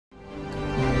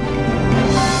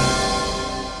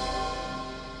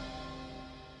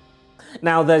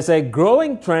Now, there's a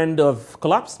growing trend of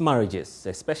collapsed marriages,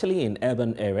 especially in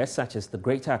urban areas such as the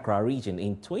Greater Accra region.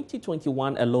 In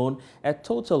 2021 alone, a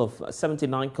total of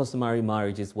 79 customary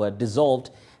marriages were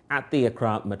dissolved at the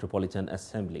Accra Metropolitan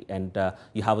Assembly. And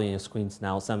you have on your screens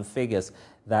now some figures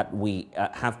that we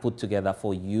have put together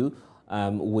for you,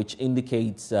 which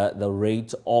indicates the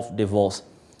rate of divorce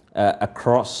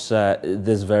across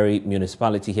this very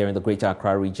municipality here in the Greater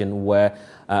Accra region, where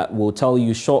we'll tell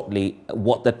you shortly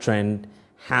what the trend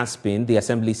has been. The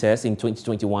Assembly says in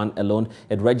 2021 alone,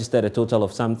 it registered a total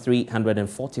of some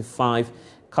 345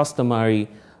 customary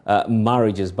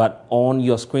marriages. But on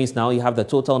your screens now, you have the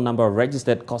total number of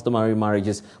registered customary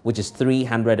marriages, which is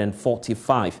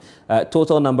 345.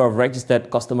 Total number of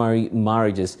registered customary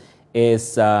marriages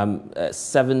is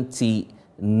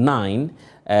 79.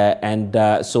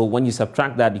 So when you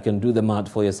subtract that, you can do the math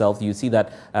for yourself. You see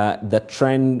that the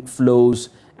trend flows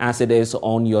as it is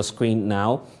on your screen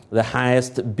now. The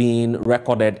highest being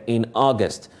recorded in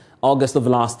August of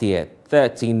last year,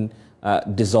 13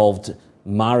 dissolved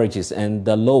marriages, and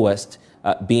the lowest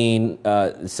being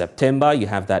September. You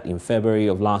have that in February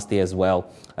of last year as well.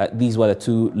 These were the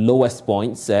two lowest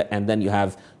points, and then you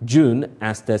have June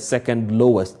as the second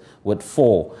lowest with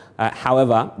 4.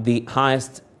 However, the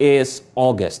highest is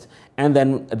August, and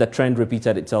then the trend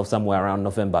repeated itself somewhere around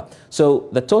November. So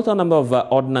the total number of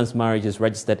ordinance marriages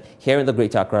registered here in the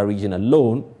Greater Accra region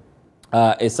alone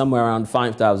is somewhere around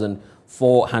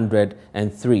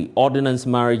 5,403. Ordinance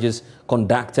marriages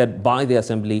conducted by the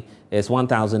Assembly is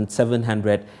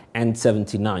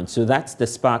 1,779. So that's the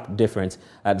stark difference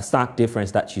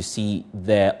that you see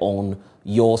there on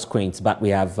your screens. But we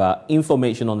have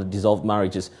information on the dissolved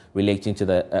marriages relating to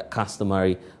the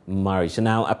customary marriage.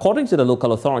 Now, according to the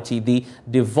local authority, the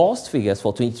divorce figures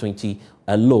for 2020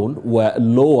 alone were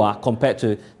lower compared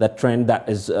to the trend that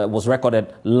was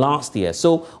recorded last year.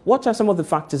 So what are some of the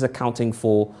factors accounting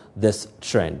for this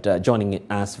trend? Joining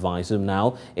us via Zoom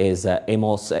now is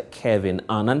Amos Kevin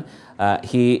Annan.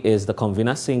 He is the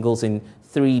convener Singles in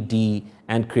 3D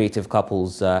and Creative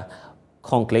Couples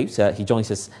Conclaves. He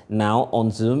joins us now on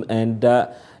Zoom, and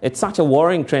it's such a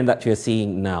worrying trend that you're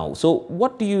seeing now. So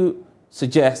what do you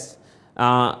suggest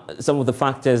some of the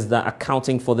factors that are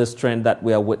accounting for this trend that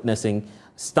we are witnessing,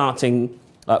 starting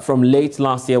from late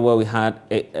last year, where we had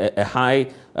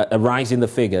a rise in the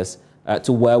figures,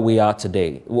 to where we are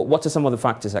today? What are some of the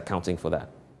factors accounting for that?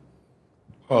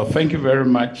 Well, thank you very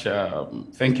much.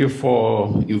 Thank you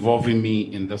for involving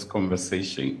me in this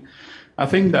conversation. I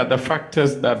think that the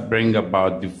factors that bring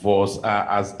about divorce are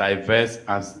as diverse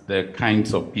as the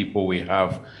kinds of people we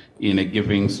have in a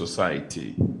given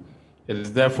society. It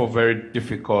is therefore very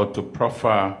difficult to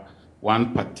proffer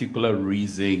one particular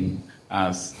reason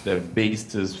as the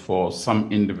basis for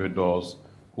some individuals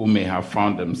who may have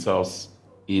found themselves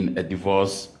in a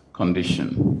divorce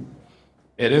condition.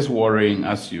 It is worrying,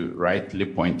 as you rightly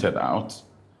pointed out,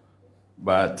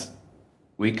 but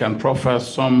we can proffer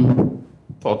some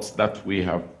thoughts that we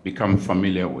have become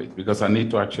familiar with, because I need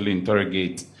to actually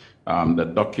interrogate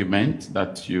the document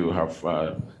that you have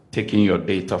taken your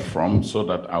data from, so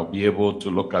that I'll be able to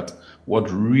look at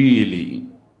what really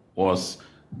was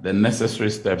the necessary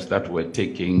steps that we're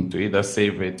taking to either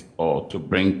save it or to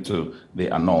bring to the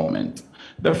annulment.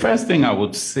 The first thing I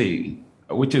would say,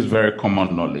 which is very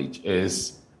common knowledge,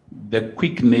 is the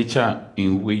quick nature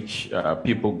in which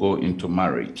people go into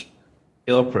marriage,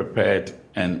 ill-prepared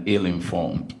and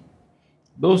ill-informed.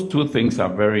 Those two things are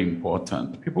very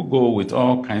important. People go with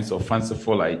all kinds of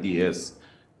fanciful ideas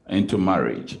into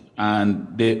marriage, and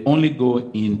they only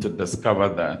go in to discover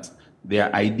that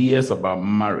their ideas about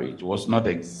marriage was not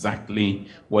exactly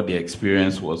what the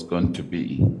experience was going to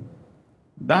be.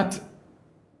 That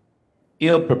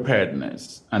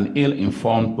ill-preparedness and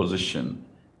ill-informed position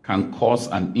can cause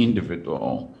an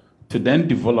individual to then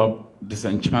develop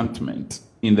disenchantment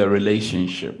in the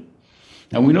relationship.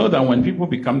 And we know that when people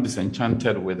become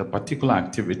disenchanted with a particular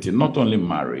activity, not only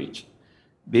marriage,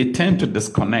 they tend to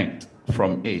disconnect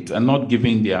from it and not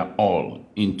giving their all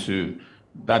into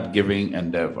that giving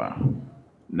endeavor.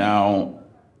 Now,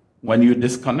 when you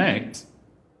disconnect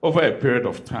over a period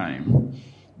of time,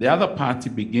 the other party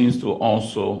begins to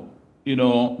also,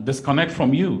 disconnect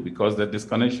from you, because the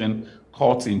disconnection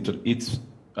caught into its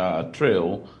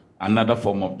trail another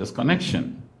form of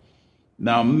disconnection.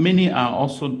 Now, many are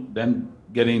also then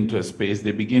getting into a space,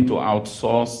 they begin to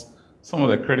outsource some of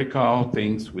the critical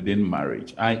things within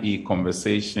marriage, i.e.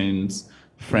 conversations,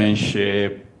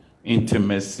 friendship,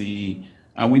 intimacy.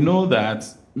 And we know that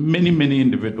many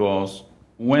individuals,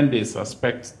 when they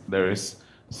suspect there is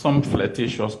some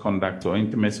flirtatious conduct or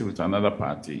intimacy with another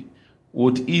party,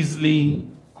 would easily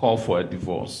call for a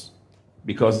divorce.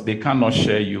 because they cannot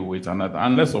share you with another,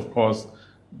 unless, of course,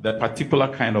 the particular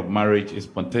kind of marriage is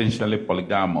potentially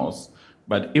polygamous.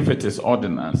 But if it is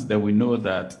ordinance, then we know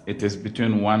that it is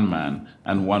between one man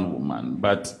and one woman.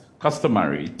 But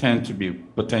customary tend to be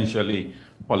potentially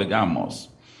polygamous.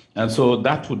 And so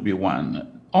that would be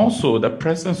one. Also, the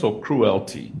presence of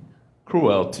cruelty.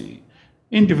 Cruelty.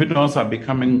 Individuals are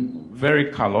becoming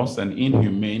very callous and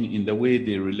inhumane in the way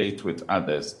they relate with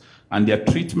others, and their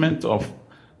treatment of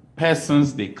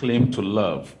persons they claim to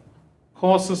love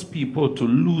causes people to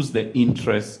lose their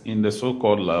interest in the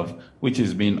so-called love which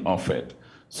is being offered.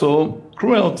 So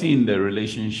cruelty in the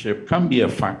relationship can be a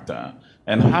factor,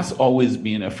 and has always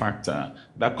been a factor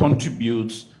that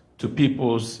contributes to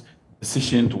people's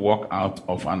decision to walk out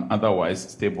of an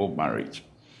otherwise stable marriage.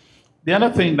 The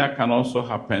other thing that can also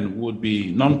happen would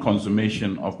be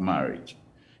non-consummation of marriage.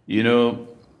 You know,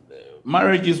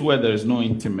 marriages where there is no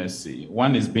intimacy,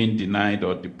 one is being denied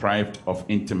or deprived of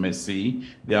intimacy,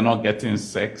 they are not getting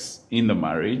sex in the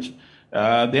marriage.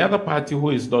 The other party who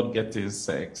is not getting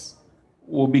sex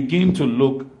will begin to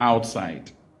look outside.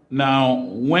 Now,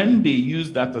 when they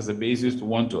use that as a basis to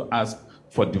want to ask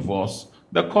for divorce,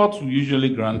 the courts will usually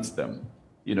grant them.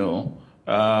 You know,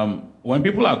 when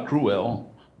people are cruel,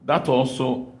 that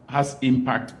also has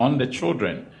impact on the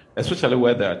children, especially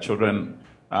where there are children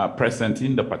present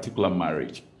in the particular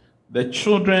marriage. The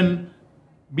children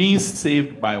being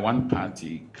saved by one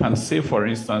party can say, for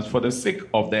instance, for the sake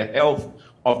of the health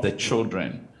of the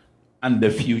children and the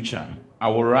future, I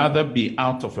would rather be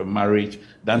out of a marriage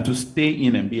than to stay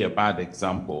in and be a bad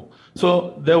example.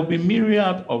 So there will be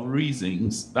myriad of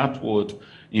reasons that would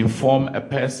inform a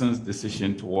person's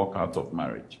decision to walk out of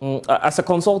marriage. As a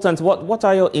consultant, what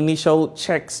are your initial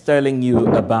checks telling you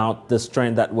about this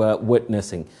trend that we're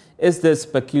witnessing? Is this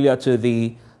peculiar to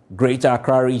the Greater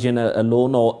Accra region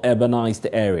alone or urbanized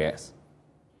areas?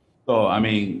 So, I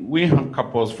mean, we have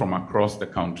couples from across the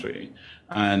country,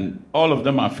 and all of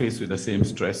them are faced with the same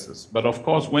stresses. But of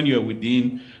course, when you're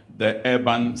within the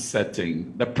urban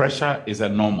setting, the pressure is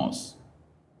enormous.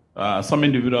 Some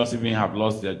individuals even have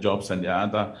lost their jobs, and their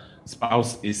other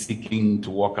spouse is seeking to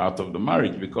walk out of the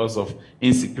marriage because of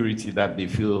insecurity that they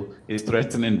feel is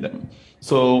threatening them.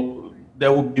 So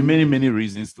there will be many, many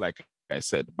reasons, like I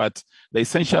said. But the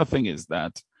essential thing is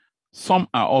that some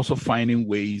are also finding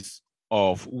ways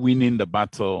of winning the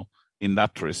battle in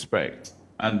that respect.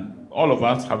 And all of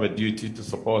us have a duty to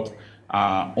support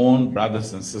our own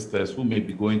brothers and sisters who may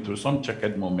be going through some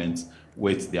checkered moments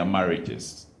with their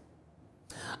marriages.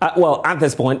 Well, at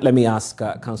this point, let me ask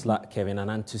Councillor Kevin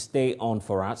Annan to stay on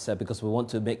for us because we want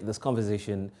to make this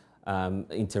conversation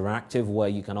interactive, where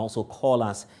you can also call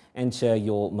us and share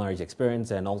your marriage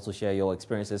experience and also share your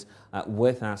experiences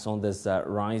with us on this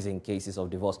rising cases of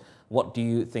divorce. What do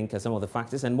you think are some of the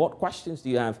factors, and what questions do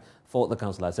you have for the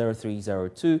councillor?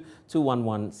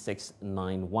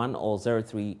 0302-211-691 or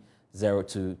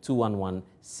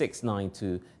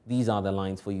 0302-211-692. These are the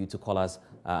lines for you to call us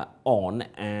on,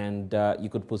 and you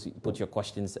could put your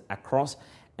questions across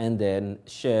and then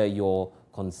share your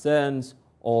concerns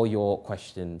or your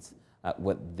questions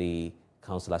with the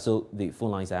councillor. So the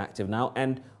phone lines are active now,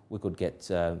 and we could get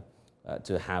to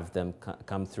have them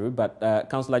come through. But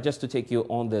councillor, just to take you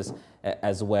on this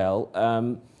as well,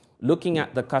 looking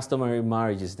at the customary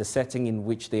marriages, the setting in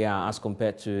which they are as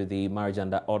compared to the marriage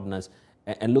under ordinance,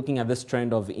 and looking at this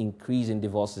trend of increase in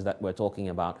divorces that we're talking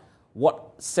about,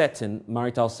 what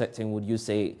marital setting would you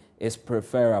say is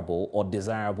preferable or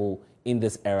desirable in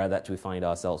this era that we find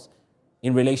ourselves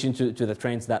in relation to the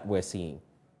trends that we're seeing?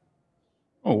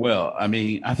 Oh, well, I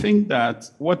mean, I think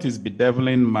that what is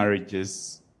bedeviling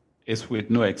marriages is, with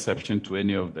no exception to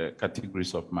any of the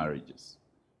categories of marriages,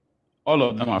 all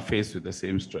of them are faced with the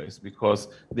same stress because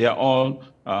they are all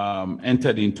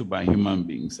entered into by human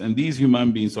beings. And these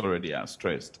human beings already are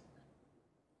stressed.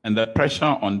 And the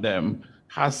pressure on them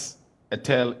has a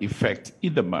tail effect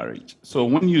in the marriage. So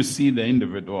when you see the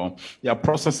individual, they are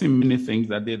processing many things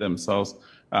that they themselves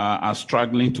are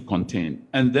struggling to contain.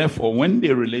 And therefore, when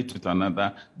they relate with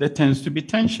another, there tends to be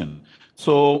tension.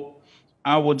 So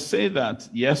I would say that,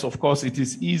 yes, of course, it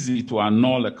is easy to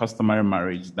annul a customary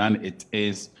marriage than it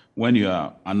is when you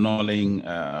are annulling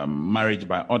marriage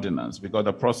by ordinance, because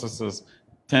the processes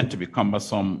tend to be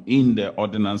cumbersome in the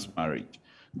ordinance marriage.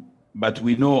 But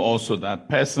we know also that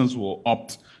persons will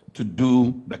opt to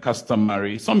do the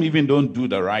customary. Some even don't do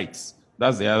the rites.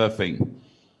 That's the other thing.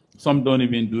 Some don't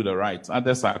even do the rites.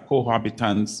 Others are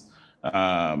cohabitants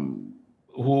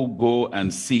who go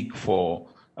and seek for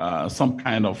some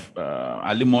kind of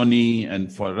alimony,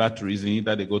 and for that reason,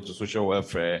 either they go to social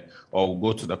welfare or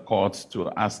go to the courts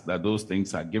to ask that those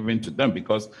things are given to them,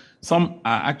 because some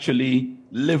are actually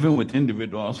living with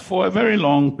individuals for a very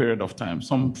long period of time,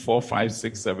 some 4, 5,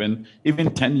 6, 7, even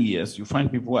 10 years. You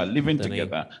find people who are living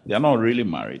together. They are not really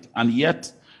married. And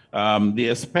yet, they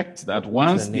expect that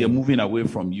once they are moving away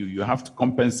from you, you have to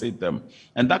compensate them.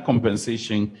 And that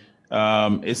compensation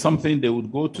is something they would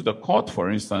go to the court,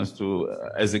 for instance, to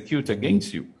execute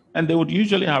against you. And they would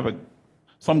usually have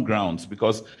some grounds,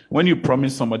 because when you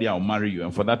promise somebody, I'll marry you,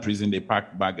 and for that reason they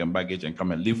pack bag and baggage and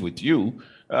come and live with you,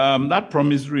 that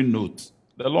promissory note,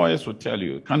 the lawyers will tell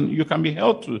you, you can be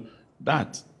held to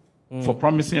that for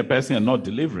promising a person and not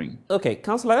delivering. Okay,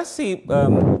 Councillor, let's see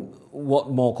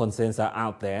what more concerns are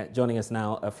out there. Joining us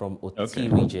now from Oti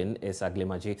region is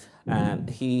Aglimaji, and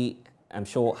he, I'm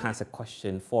sure, has a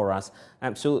question for us.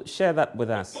 So share that with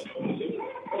us.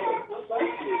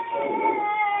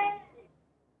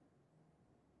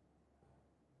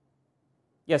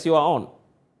 Yes, you are on.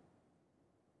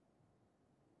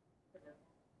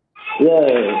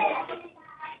 Yes.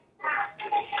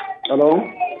 Hello?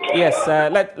 Yes,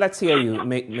 let's hear you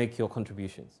make your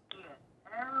contributions.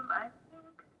 I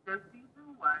think the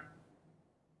reason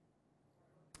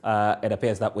why... It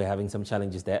appears that we're having some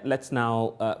challenges there. Let's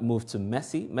now move to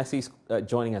Messi. Messi's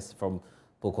joining us from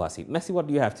Pokwasi. Messi, what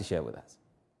do you have to share with us?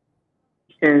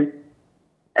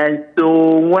 And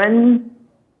so when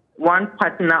one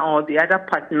partner or the other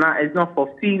partner is not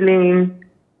fulfilling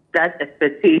that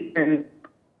expectation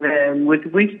with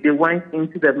which they went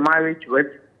into the marriage with,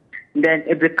 then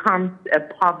it becomes a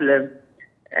problem.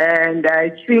 And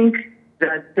I think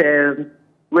that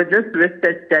with this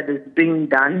research that is being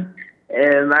done,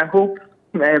 I hope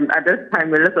at this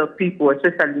time a lot of people,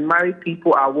 especially married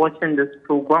people, are watching this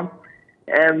program.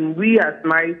 We as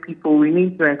married people, we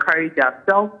need to encourage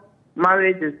ourselves.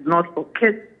 Marriage is not for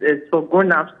kids, it's for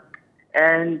grown-ups.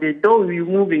 And though we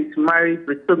move into marriage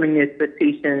with so many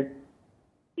expectations,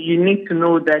 you need to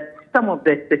know that some of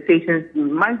the expectations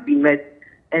might be met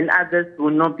and others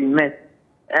will not be met.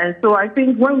 And so I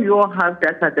think when we all have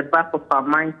that at the back of our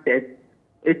mindset,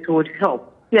 it would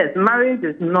help. Yes, marriage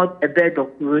is not a bed of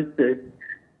roses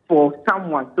for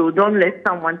someone. So don't let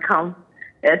someone come,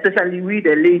 especially we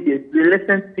the ladies. We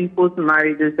listen to people's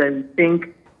marriages and we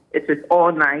think it is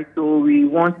all nice, so we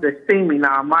want the same in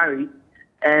our marriage.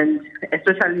 And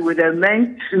especially with the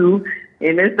men too,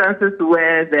 in instances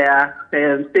where there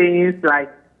are sayings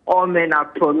like all men are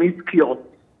promiscuous.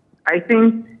 I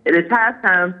think it is high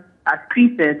time as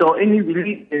Christians or any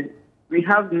religion, we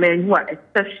have men who are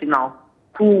exceptional,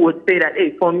 who would say that,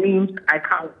 hey, for me, I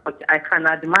can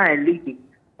admire a lady,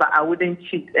 but I wouldn't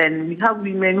cheat. And we have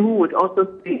women who would also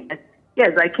say,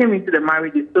 yes, I came into the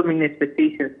marriage with so many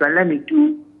expectations, but let me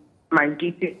do my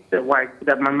duty to the wife so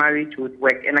that my marriage would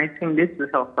work. And I think this will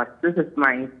help us. This is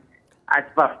my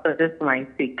advice, this is my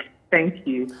take. Thank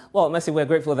you. Well, Messi, we're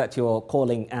grateful that you're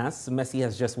calling us. Messi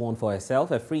has just won for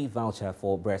herself a free voucher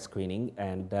for breast screening,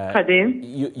 and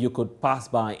you could pass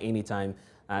by anytime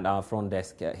at our front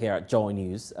desk here at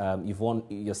JoyNews. You've won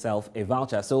yourself a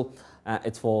voucher, so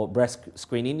it's for breast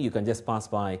screening. You can just pass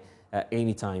by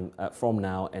anytime from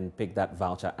now and pick that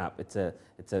voucher up. It's a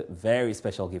very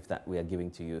special gift that we are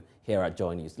giving to you here at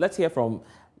JoyNews. Let's hear from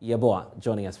Yeboah,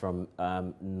 joining us from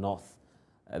North.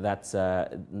 That's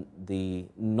the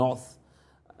North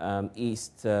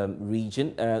East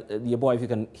region. Yeboah, if you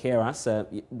can hear us,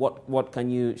 what can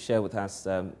you share with us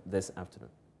this afternoon?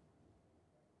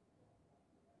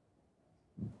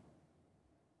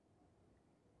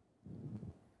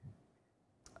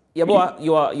 Yeboah,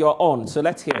 you're on, so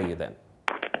let's hear you then.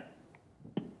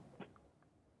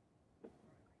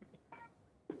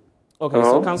 Okay,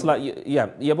 hello? So Councillor,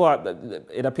 Yeboah,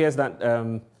 it appears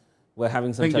that we're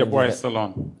having some challenges. Yeboah is still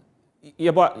on.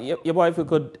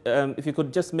 Yeboah, if you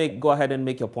could just go ahead and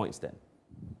make your points then.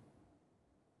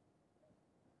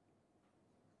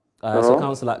 So,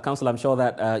 Councillor, I'm sure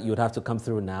that you'd have to come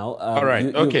through now. All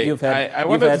right. I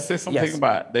wanted to say something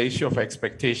about the issue of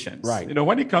expectations. Right. You know,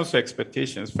 when it comes to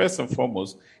expectations, first and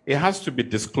foremost, it has to be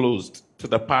disclosed to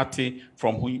the party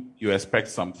from whom you expect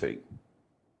something.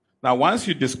 Now, once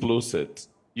you disclose it,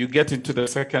 you get into the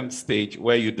second stage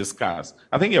where you discuss.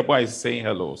 I think your boy is saying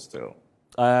hello still.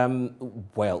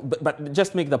 Well, but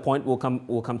just make the point. We'll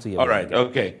come to you. All right.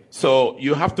 Okay. So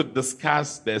you have to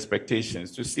discuss the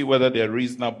expectations to see whether they're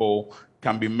reasonable,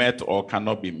 can be met or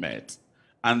cannot be met.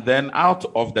 And then out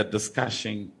of the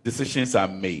discussion, decisions are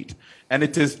made. And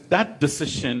it is that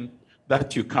decision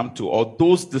that you come to, or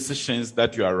those decisions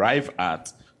that you arrive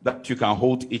at, that you can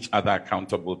hold each other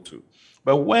accountable to.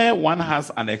 But where one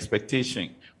has an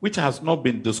expectation, which has not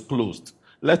been disclosed,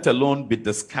 let alone be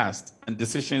discussed and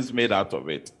decisions made out of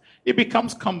it, it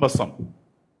becomes cumbersome.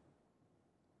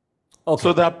 Okay.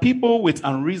 So there are people with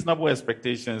unreasonable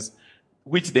expectations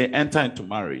which they enter into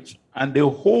marriage, and they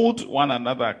hold one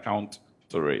another account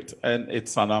to it. And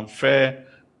it's an unfair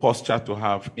posture to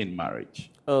have in marriage.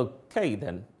 Okay,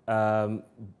 then.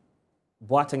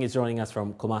 Boateng is joining us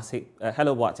from Kumasi.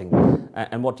 Hello, Boateng.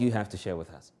 And what do you have to share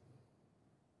with us?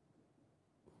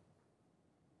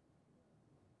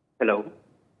 Hello.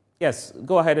 Yes,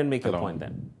 go ahead and make your point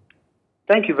then.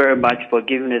 Thank you very much for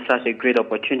giving us such a great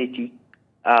opportunity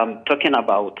talking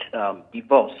about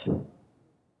divorce.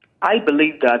 I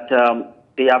believe that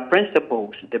there are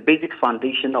principles, the basic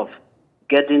foundation of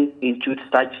getting into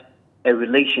such a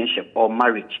relationship or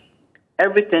marriage.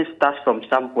 Everything starts from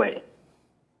somewhere.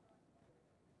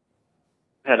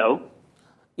 Hello?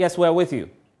 Yes, we're with you.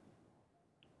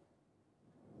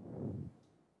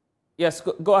 Yes,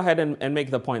 go ahead and make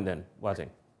the point then, Boateng.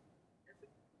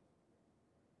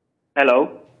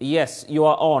 Hello? Yes, you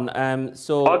are on.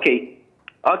 Okay.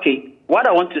 What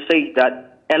I want to say is that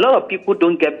a lot of people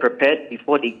don't get prepared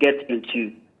before they get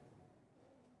into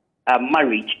a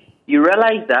marriage. You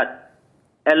realize that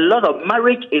a lot of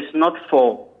marriage is not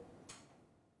for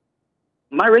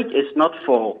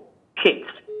kids.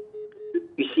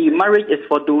 You see, marriage is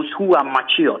for those who are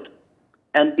matured.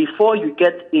 And before you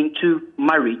get into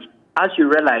marriage, as you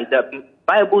realize, the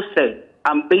Bible says,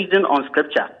 I'm basing on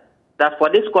scripture, that for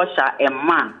this cause shall a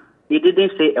man, he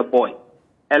didn't say a boy.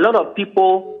 A lot of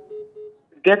people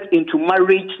get into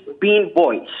marriage being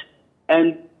boys,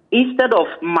 and instead of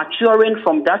maturing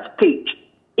from that stage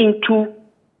into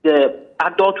the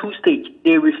adulthood stage,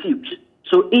 they refuse.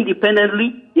 So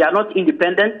independently, they are not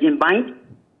independent in mind,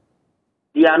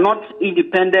 they are not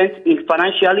independent in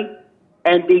financially,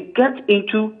 and they get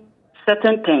into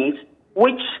certain things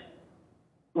which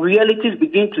realities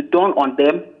begin to dawn on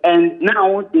them, and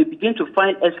now they begin to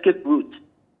find escape routes.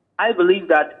 I believe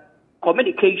that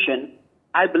communication,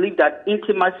 I believe that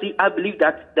intimacy, I believe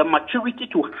that the maturity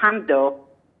to handle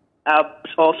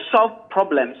or solve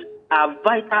problems are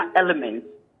vital elements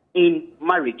in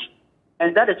marriage.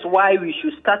 And that is why we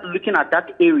should start looking at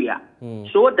that area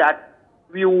so that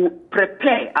we will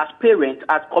prepare as parents,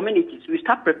 as communities, we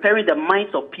start preparing the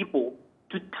minds of people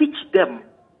to teach them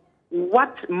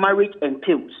what marriage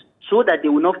entails so that they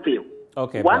will not fail.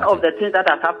 Okay, one of the things that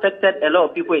has affected a lot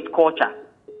of people is culture.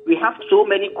 We have so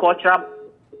many cultural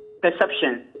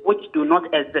perceptions which do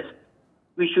not exist.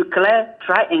 We should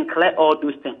try and clear all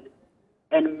those things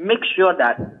and make sure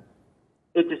that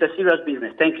it is a serious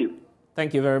business. Thank you.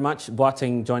 Thank you very much,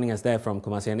 Boateng, joining us there from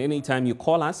Kumasi. And anytime you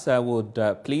call us, I would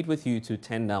plead with you to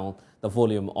turn down the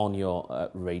volume on your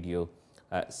radio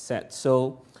set.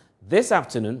 So this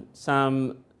afternoon,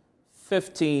 some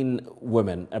 15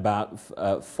 women, about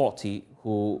 40,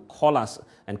 who call us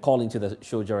and call into the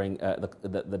show during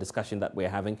the discussion that we're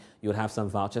having. You would have some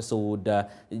vouchers, so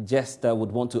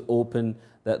would want to open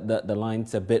the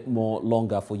lines a bit more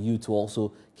longer for you to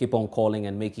also keep on calling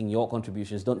and making your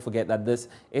contributions. Don't forget that this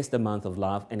is the month of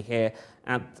love, and here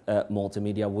at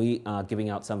Multimedia we are giving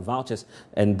out some vouchers,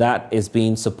 and that is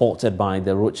being supported by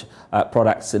the Roach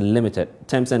Products Limited.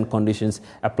 Terms and conditions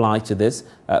apply to this.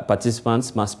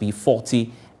 Participants must be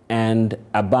 40 and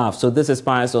above. So this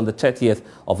expires on the 30th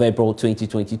of April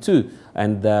 2022,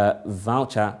 and the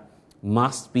voucher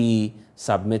must be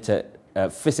submitted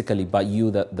physically by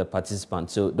you, the participant.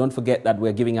 So don't forget that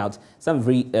we're giving out some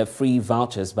free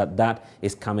vouchers, but that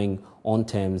is coming on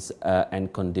terms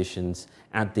and conditions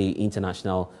at the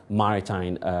International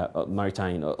Maritime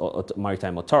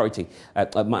Authority,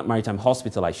 Maritime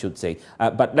Hospital, I should say.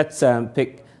 But let's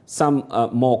pick some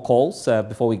more calls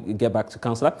before we get back to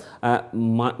Councillor.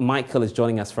 Michael is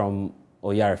joining us from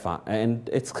Oyarifa, and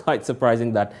it's quite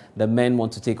surprising that the men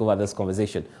want to take over this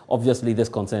conversation. Obviously, this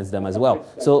concerns them as well.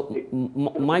 So,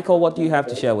 Michael, what do you have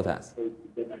to share with us?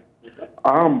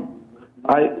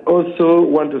 I also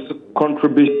want to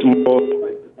contribute more,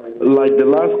 like the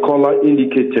last caller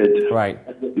indicated. Right.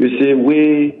 You see,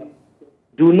 we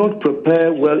do not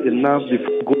prepare well enough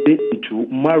before going into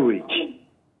marriage.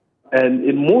 And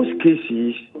in most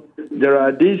cases, there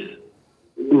are these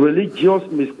religious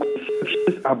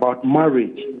misconceptions about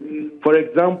marriage. For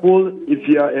example, if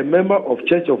you are a member of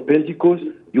Church of Pentecost,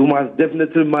 you must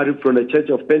definitely marry from the Church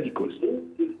of Pentecost.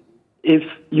 If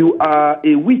you are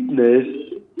a witness,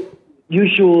 you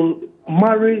should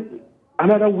marry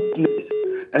another witness.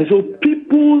 And so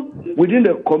people within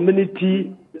the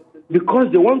community,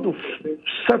 because they want to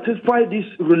satisfy these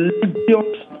religious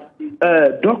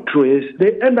doctrines,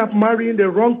 they end up marrying the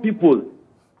wrong people.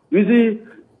 You see,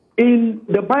 in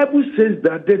the Bible says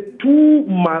that the two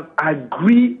must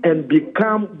agree and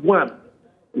become one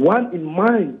in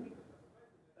mind.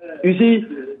 You see,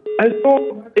 and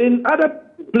so in other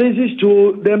places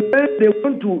too, the men, they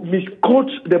want to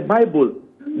misquote the Bible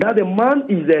that the man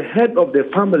is the head of the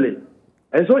family.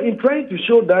 And so in trying to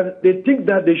show that, they think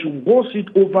that they should boss it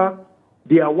over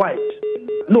their wives.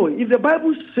 No, if the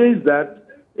Bible says that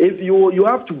if you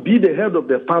have to be the head of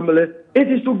the family,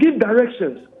 it is to give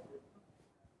directions.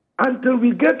 Until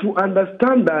we get to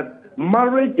understand that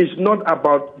marriage is not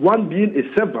about one being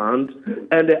a servant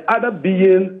and the other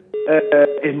being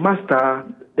a master,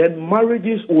 then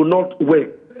marriages will not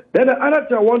work. Then the other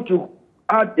thing I want to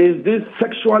add is this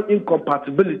sexual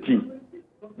incompatibility.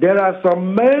 There are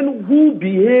some men who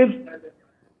behave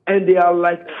and they are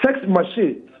like sex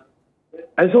machines.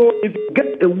 And so if you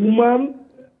get a woman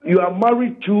you are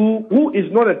married to who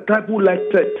is not a type who likes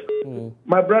sex,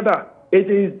 my brother, it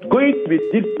is going to be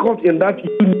difficult in that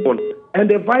union. And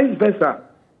the vice versa.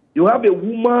 You have a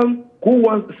woman who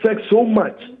wants sex so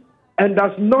much and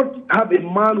does not have a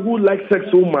man who likes sex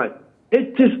so much.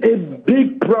 It is a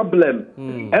big problem.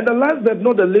 And the last but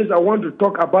not the least I want to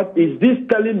talk about is these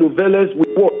telenovelas we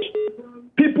watch.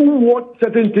 People watch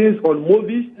certain things on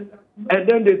movies and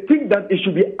then they think that it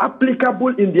should be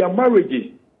applicable in their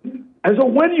marriages. And so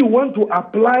when you want to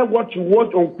apply what you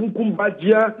watch on Kumkum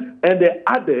Bajia and the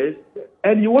others,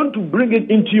 and you want to bring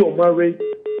it into your marriage,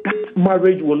 that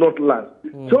marriage will not last.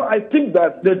 So I think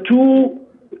that the two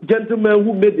gentlemen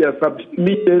who made their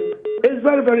submission, it's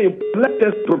very, very important. Let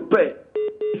us prepare.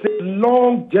 It's a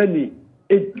long journey,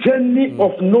 a journey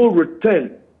of no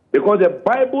return, because the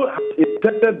Bible has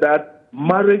intended that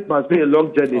marriage must be a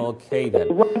long journey. Okay, then.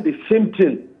 The same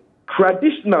thing.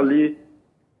 Traditionally,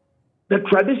 the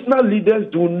traditional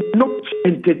leaders do not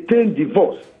entertain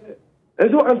divorce. And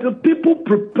so until people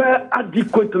prepare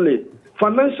adequately,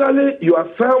 financially you are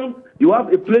sound, you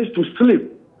have a place to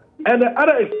sleep. And the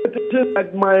other expectation,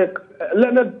 like my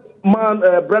learned man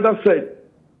brother said,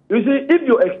 you see, if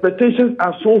your expectations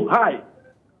are so high,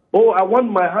 oh, I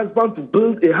want my husband to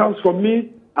build a house for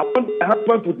me, I want my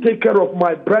husband to take care of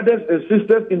my brothers and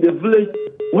sisters in the village,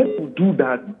 when you do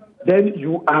that, then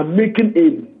you are making a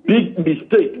big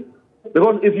mistake.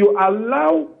 Because if you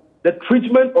allow the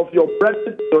treatment of your brothers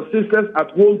and your sisters at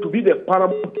home to be the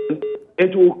paramount,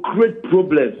 it will create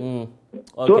problems.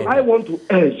 Okay. So I want to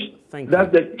urge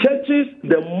that the churches,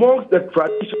 the monks, the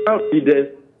traditional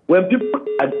leaders, when people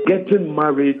are getting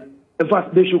married, in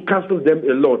fact, they should counsel them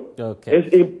a lot. Okay.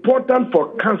 It's important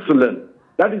for counseling.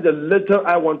 That is the letter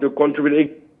I want to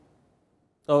contribute.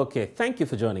 Okay, thank you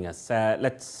for joining us.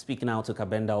 Let's speak now to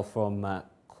Kabendal from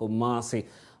Kumasi.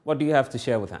 What do you have to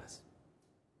share with us?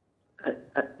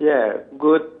 Yeah,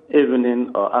 good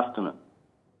evening or afternoon.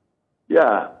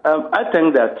 Yeah, I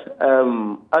think that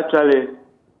actually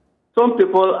some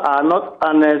people are not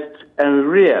honest and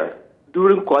real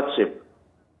during courtship.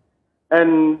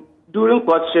 And during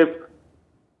courtship,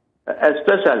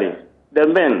 especially the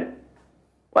men,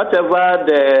 whatever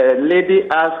the lady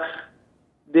asks,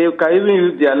 they can even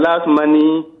use their last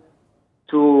money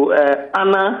to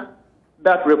honor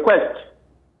that request.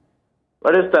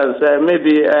 For instance,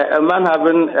 maybe a man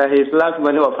having his last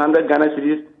money of 100 Ghana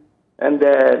cedis, and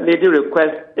the lady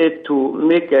requests it to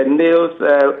make nails,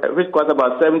 which cost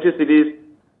about 70 cedis.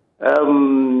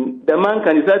 The man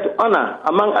can decide to honor,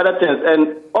 among other things.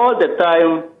 And all the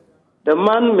time, the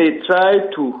man may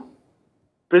try to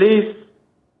please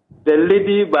the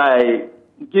lady by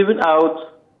giving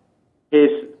out his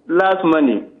last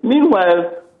money.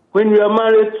 Meanwhile, when you are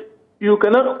married, you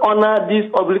cannot honor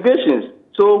these obligations.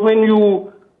 So when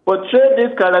you portray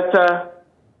this character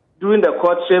during the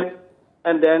courtship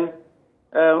and then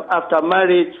after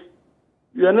marriage,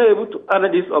 you are not able to honor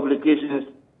these obligations.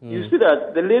 You see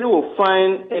that the lady will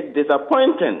find it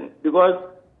disappointing because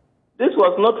this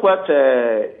was not what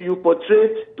you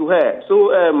portrayed to her.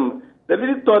 So the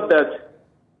lady thought that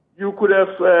you could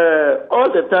have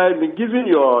all the time been giving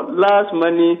your last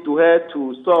money to her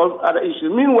to solve other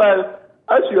issues. Meanwhile,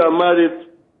 as you are married,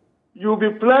 you'll be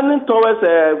planning towards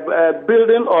a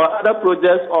building or other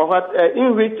projects or what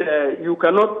in which you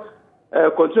cannot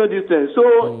control these things.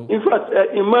 So, in fact,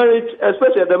 in marriage,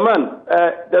 especially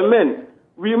the men,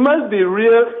 we must be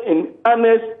real and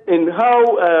honest in how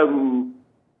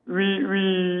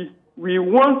we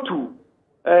want to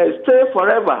stay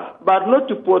forever, but not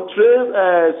to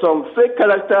portray some fake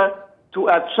character to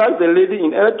attract the lady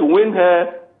in order to win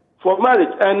her for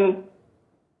marriage.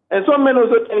 And some men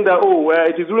also think that,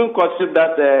 it is during courtship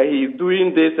that he's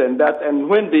doing this and that, and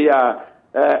when they are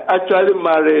actually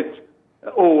married,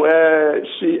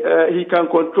 he can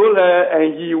control her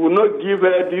and he will not give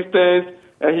her distance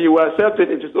and he will accept it.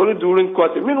 It is only during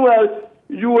courting. Meanwhile,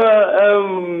 you are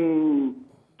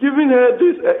giving her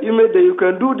this image that you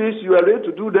can do this, you are ready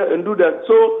to do that and do that.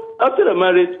 So after the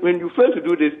marriage, when you fail to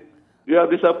do this, you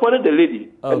have disappointed the lady,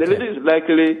 and the lady is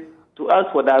likely to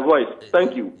ask for divorce.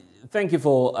 Thank you. Thank you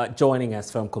for joining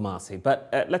us from Kumasi. But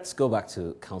let's go back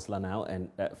to Councillor now and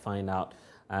find out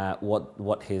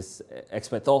what his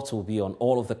expert thoughts will be on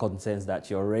all of the concerns that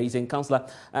you're raising. Councillor,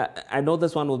 I know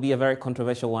this one will be a very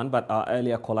controversial one, but our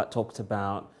earlier caller talked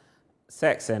about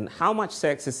sex and how much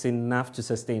sex is enough to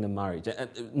sustain a marriage.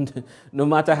 No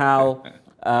matter how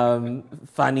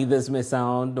funny this may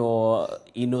sound, or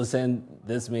innocent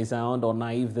this may sound, or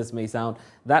naive this may sound,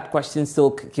 that question still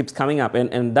keeps coming up.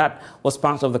 And that was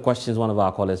part of the questions one of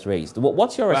our callers raised.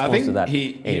 What's your response to that?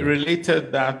 He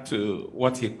related that to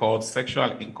what he called sexual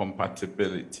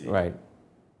incompatibility. Right.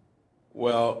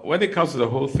 Well, when it comes to the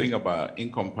whole thing about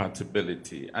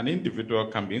incompatibility, an individual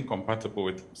can be incompatible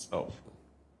with himself.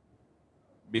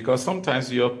 Because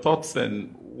sometimes your thoughts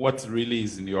and what really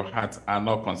is in your heart are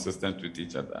not consistent with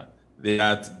each other. They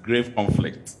are at grave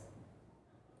conflict.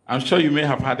 I'm sure you may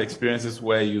have had experiences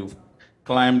where you've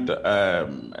climbed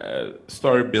a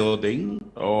story building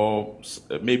or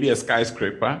maybe a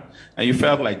skyscraper and you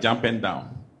felt like jumping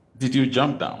down. Did you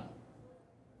jump down?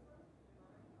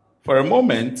 For a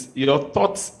moment, your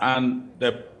thoughts and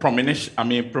the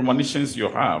premonitions you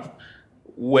have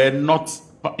were not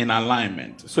in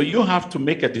alignment. So you have to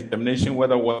make a determination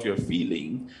whether what you're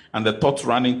feeling and the thoughts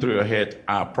running through your head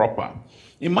are proper.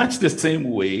 In much the same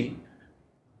way,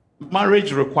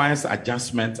 marriage requires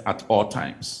adjustment at all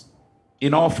times,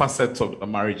 in all facets of the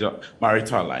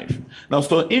marital life. Now,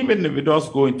 so even individuals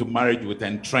go into marriage with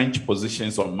entrenched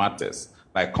positions on matters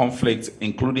like conflict,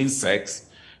 including sex.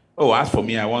 Oh, as for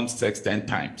me, I want sex 10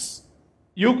 times.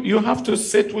 You have to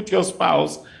sit with your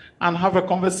spouse and have a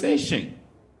conversation.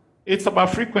 It's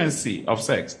about frequency of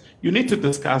sex. You need to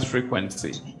discuss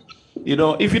frequency. You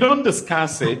know, if you don't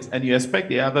discuss it and you expect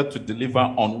the other to deliver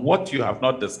on what you have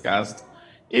not discussed,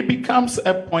 it becomes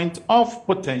a point of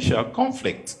potential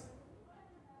conflict.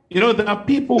 You know, there are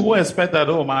people who expect that,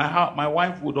 oh, my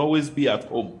wife would always be at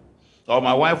home, or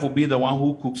my wife will be the one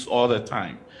who cooks all the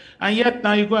time. And yet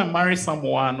now you go and marry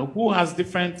someone who has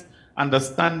different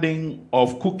understanding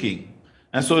of cooking.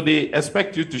 And so they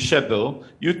expect you to schedule.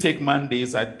 You take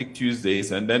Mondays, I take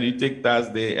Tuesdays, and then you take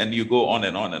Thursday, and you go on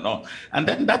and on and on. And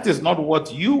then that is not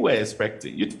what you were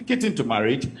expecting. You get into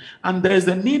marriage, and there is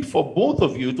a need for both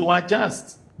of you to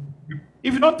adjust.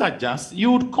 If you don't adjust,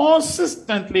 you would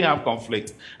consistently have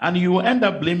conflict, and you will end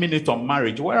up blaming it on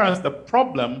marriage, whereas the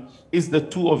problem is the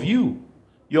two of you.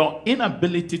 Your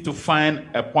inability to find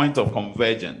a point of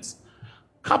convergence.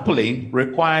 Coupling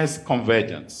requires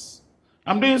convergence.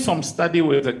 I'm doing some study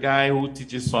with a guy who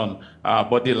teaches on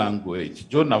body language,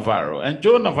 Joe Navarro. And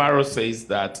Joe Navarro says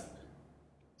that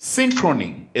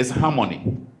synchrony is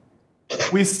harmony.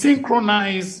 We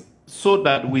synchronize so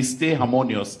that we stay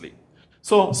harmoniously.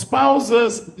 So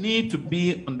spouses need to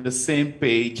be on the same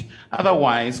page,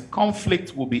 otherwise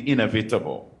conflict will be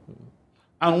inevitable.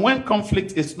 And when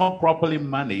conflict is not properly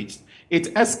managed,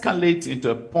 it escalates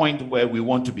into a point where we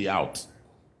want to be out.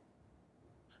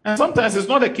 And sometimes it's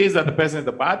not the case that the person is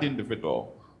a bad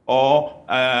individual or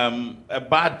a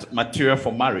bad material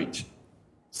for marriage.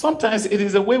 Sometimes it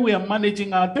is the way we are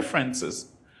managing our differences.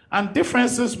 And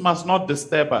differences must not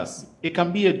disturb us. It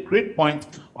can be a great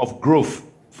point of growth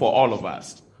for all of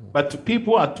us. But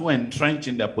people are too entrenched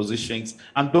in their positions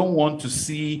and don't want to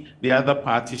see the other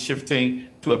party shifting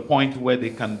to a point where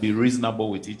they can be reasonable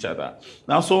with each other.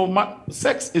 Now, so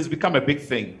sex has become a big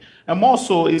thing. And more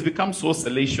so, it's become so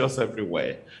salacious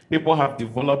everywhere. People have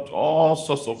developed all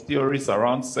sorts of theories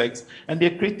around sex, and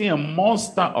they're creating a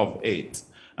monster of it.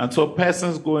 And so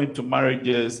persons go into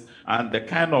marriages, and the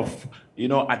kind of,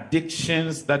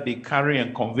 addictions that they carry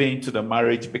and convey into the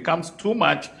marriage becomes too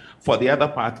much for the other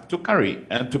party to carry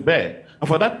and to bear. And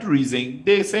for that reason,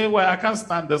 they say, well, I can't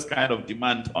stand this kind of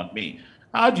demand on me.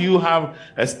 How do you have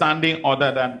a standing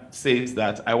order that says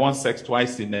that I want sex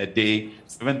twice in a day,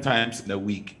 7 times in a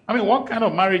week? I mean, what kind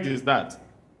of marriage is that?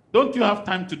 Don't you have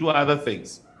time to do other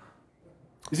things?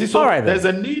 You see, so there's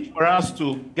a need for us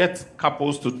to get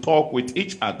couples to talk with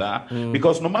each other,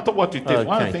 because no matter what it is,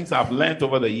 one of the things I've learned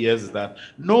over the years is that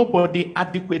nobody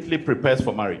adequately prepares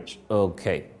for marriage.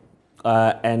 Okay.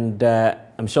 And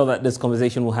I'm sure that this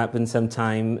conversation will happen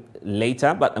sometime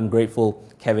later, but I'm grateful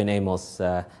Kevin Amos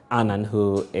Annan,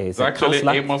 who is actually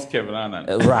counselor. Amos Kevin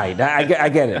Annan. Right, I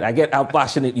get it. I get how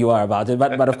passionate you are about it.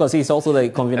 But of course, he's also the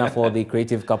convener for the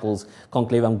Creative Couples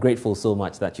Conclave. I'm grateful so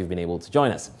much that you've been able to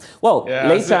join us. Well, yeah,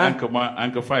 later...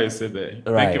 Uncle Fire said there.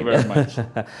 Right. Thank you very much.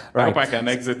 Right. I hope I can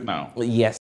exit now. Yes.